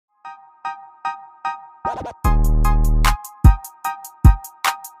Hi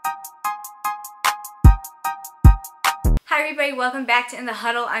everybody, welcome back to In The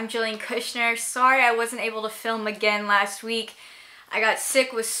Huddle. I'm Jillian Kushner. Sorry I wasn't able to film again last week. I got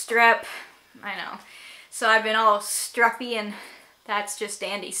sick with strep, I know. So I've been all struppy and that's just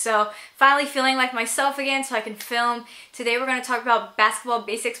dandy. So finally feeling like myself again so I can film. Today we're going to talk about basketball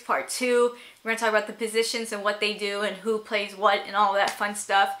basics part 2. We're going to talk about the positions and what they do and who plays what and all that fun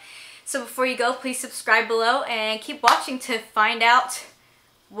stuff. So before you go, please subscribe below and keep watching to find out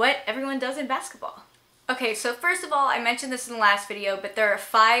what everyone does in basketball. Okay, so first of all, I mentioned this in the last video, but there are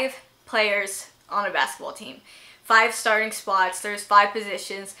 5 players on a basketball team. 5 starting spots, there's 5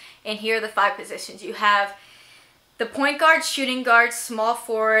 positions, and here are the 5 positions. You have the point guard, shooting guard, small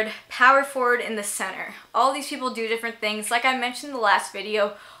forward, power forward, and the center. All these people do different things. Like I mentioned in the last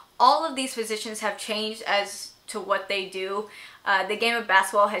video, all of these positions have changed as to what they do. The game of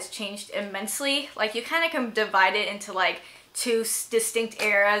basketball has changed immensely. Like, you kind of can divide it into like 2 distinct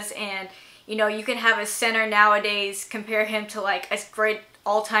eras, and you know, you can have a center nowadays, compare him to like a great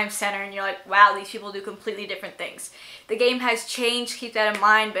all-time center, and you're like, wow, these people do completely different things. The game has changed, keep that in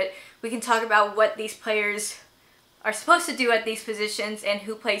mind, but we can talk about what these players are supposed to do at these positions and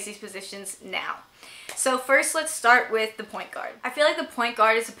who plays these positions now. So first, let's start with the point guard. I feel like the point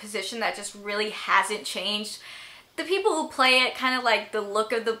guard is a position that just really hasn't changed. The people who play it, kind of like the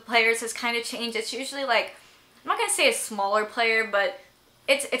look of the players has kind of changed. It's usually like, I'm not going to say a smaller player, but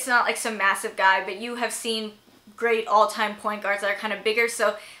it's not like some massive guy, but you have seen great all-time point guards that are kind of bigger.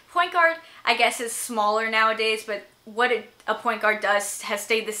 So point guard, I guess, is smaller nowadays, but what a point guard does has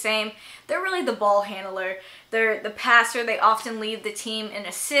stayed the same. They're really the ball handler. They're the passer. They often lead the team in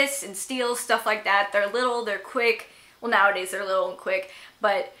assists and steals, stuff like that. They're little, they're quick. Well, nowadays they're little and quick,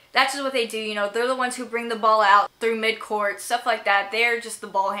 but that's just what they do. You know, they're the ones who bring the ball out through midcourt, stuff like that. They're just the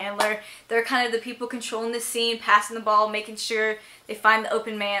ball handler. They're kind of the people controlling the scene, passing the ball, making sure they find the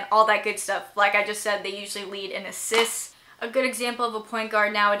open man, all that good stuff. Like I just said, they usually lead in assists. A good example of a point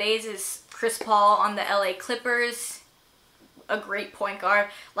guard nowadays is Chris Paul on the LA Clippers. A great point guard.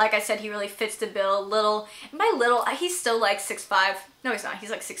 Like I said, he really fits the bill. Little, and by little, he's still like 6'5". No, he's not.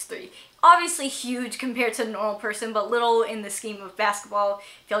 He's like 6'3". Obviously huge compared to a normal person, but little in the scheme of basketball,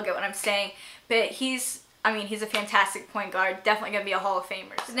 if y'all get what I'm saying. But he's a fantastic point guard. Definitely going to be a Hall of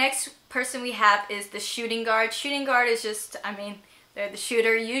Famer. The next person we have is the shooting guard. Shooting guard is just, they're the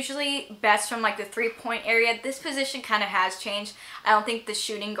shooter, usually best from like the 3-point area. This position kind of has changed. I don't think the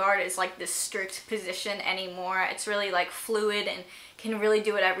shooting guard is like the strict position anymore. It's really like fluid and can really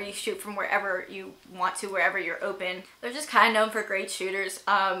do whatever. You shoot from wherever you want to, wherever you're open. They're just kind of known for great shooters.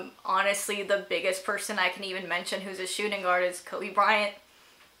 Honestly, the biggest person I can even mention who's a shooting guard is Kobe Bryant.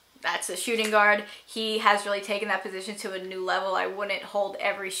 That's a shooting guard. He has really taken that position to a new level. I wouldn't hold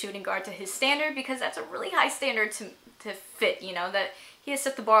every shooting guard to his standard because that's a really high standard to fit, you know, that he has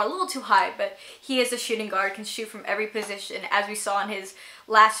set the bar a little too high, but he is a shooting guard, can shoot from every position. As we saw in his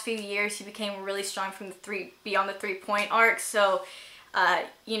last few years, he became really strong from beyond the 3-point arc. So,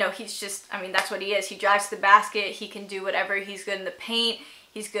 you know, he's just, that's what he is. He drives to the basket, he can do whatever, he's good in the paint,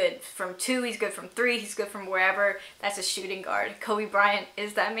 he's good from 2, he's good from 3, he's good from wherever. That's a shooting guard. Kobe Bryant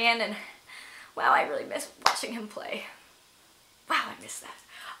is that man, and wow, I really miss watching him play. Wow, I miss that.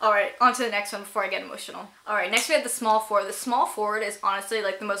 Alright, on to the next one before I get emotional. Alright, next we have the small forward. The small forward is honestly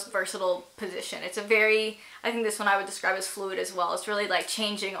like the most versatile position. It's a very, I think this one I would describe as fluid as well. It's really like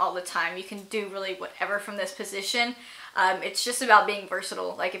changing all the time. You can do really whatever from this position. It's just about being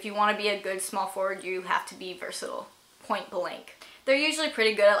versatile. Like, if you want to be a good small forward, you have to be versatile, point blank. They're usually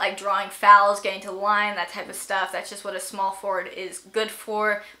pretty good at like drawing fouls, getting to the line, that type of stuff. That's just what a small forward is good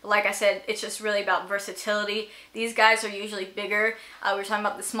for. But like I said, it's just really about versatility. These guys are usually bigger. We were talking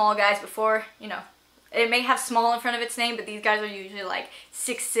about the small guys before. You know, it may have small in front of its name, but these guys are usually like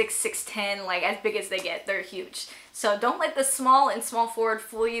 6'6", 6'10", like as big as they get. They're huge. So don't let the small and small forward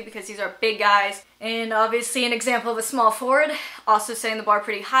fool you, because these are big guys. And obviously an example of a small forward, also setting the bar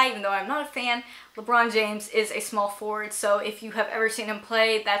pretty high, even though I'm not a fan, LeBron James is a small forward. So if you have ever seen him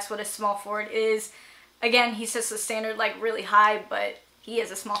play, that's what a small forward is. Again, he sets the standard like really high, but he is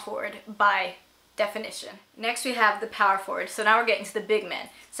a small forward by definition. Next we have the power forward. So now we're getting to the big men.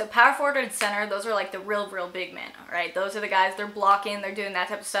 So power forward and center, those are like the real big men, alright? Those are the guys, they're blocking, they're doing that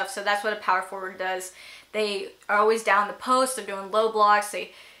type of stuff. So that's what a power forward does. They are always down the post, they're doing low blocks,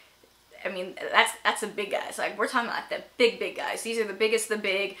 that's the big guys. Like, we're talking about the big guys. These are the biggest of the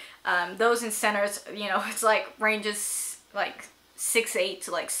big. Those in centers, you know, it's like ranges like 6'8"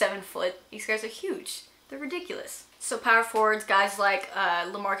 to like 7 foot. These guys are huge. They're ridiculous. So power forwards, guys like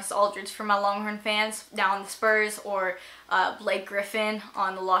LaMarcus Aldridge for my Longhorn fans down in the Spurs, or Blake Griffin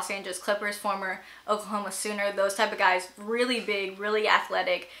on the Los Angeles Clippers, former Oklahoma Sooner. Those type of guys, really big, really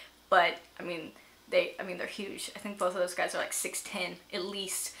athletic, but I mean they're huge. I think both of those guys are like 6'10" at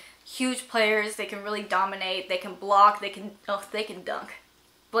least. Huge players. They can really dominate. They can block. They can dunk.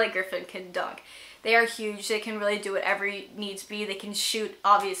 Blake Griffin can dunk. They are huge. They can really do whatever needs be. They can shoot.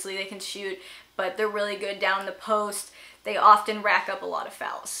 Obviously, they can shoot, but they're really good down the post. They often rack up a lot of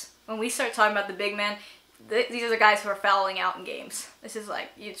fouls. When we start talking about the big men, these are the guys who are fouling out in games. This is like,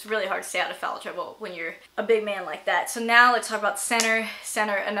 it's really hard to stay out of foul trouble when you're a big man like that. So now let's talk about center.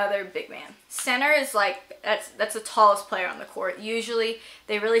 Center, another big man. Center is like, that's the tallest player on the court. Usually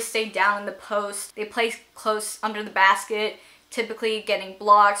they really stay down in the post. They play close under the basket, typically getting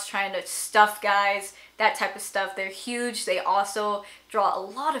blocks, trying to stuff guys, that type of stuff. They're huge. They also draw a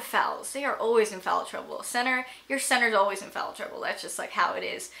lot of fouls. They are always in foul trouble. Your center's always in foul trouble. That's just like how it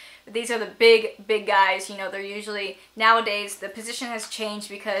is. But these are the big guys. You know, they're usually, nowadays the position has changed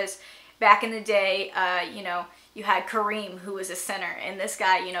because back in the day, you know, you had Kareem, who was a center, and this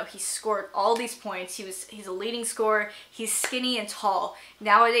guy, you know, he scored all these points. He's a leading scorer. He's skinny and tall.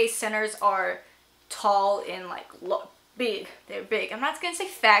 Nowadays centers are tall and like big. They're big. I'm not gonna say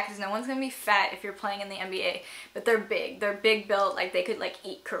fat because no one's gonna be fat if you're playing in the NBA, but they're big. They're big built, like they could like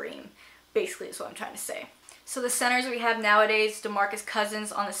eat Kareem, basically is what I'm trying to say. So the centers we have nowadays: DeMarcus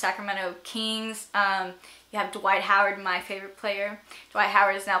Cousins on the Sacramento Kings. You have Dwight Howard, my favorite player. Dwight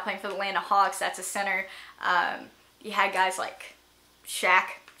Howard is now playing for the Atlanta Hawks. That's a center. You had guys like Shaq.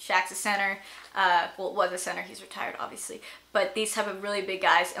 Shaq's a center. Well, was a center. He's retired, obviously. But these type of really big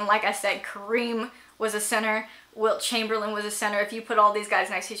guys. And like I said, Kareem was a center. Wilt Chamberlain was a center. If you put all these guys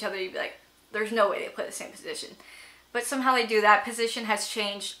next to each other, you'd be like, there's no way they play the same position. But somehow they do that. Position has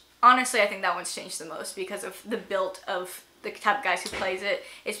changed. Honestly, I think that one's changed the most because of the build of the type of guys who plays it.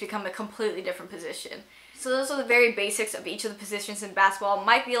 It's become a completely different position. So those are the very basics of each of the positions in basketball.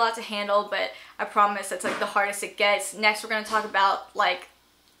 Might be a lot to handle, but I promise that's like the hardest it gets. Next, we're going to talk about like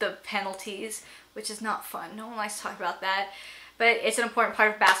the penalties, which is not fun. No one likes to talk about that. But it's an important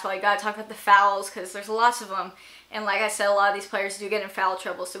part of basketball. You got to talk about the fouls because there's lots of them. And like I said, a lot of these players do get in foul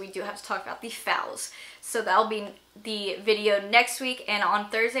trouble, so we do have to talk about the fouls. So that'll be the video next week. And on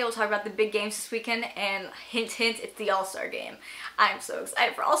Thursday, we'll talk about the big games this weekend. And hint, hint, it's the All-Star game. I'm so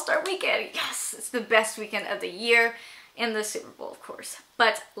excited for All-Star weekend. Yes, it's the best weekend of the year. And the Super Bowl, of course.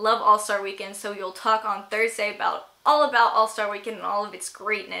 But love All-Star weekend, so you'll talk on Thursday all about All-Star weekend and all of its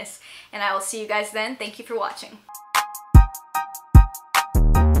greatness. And I will see you guys then. Thank you for watching.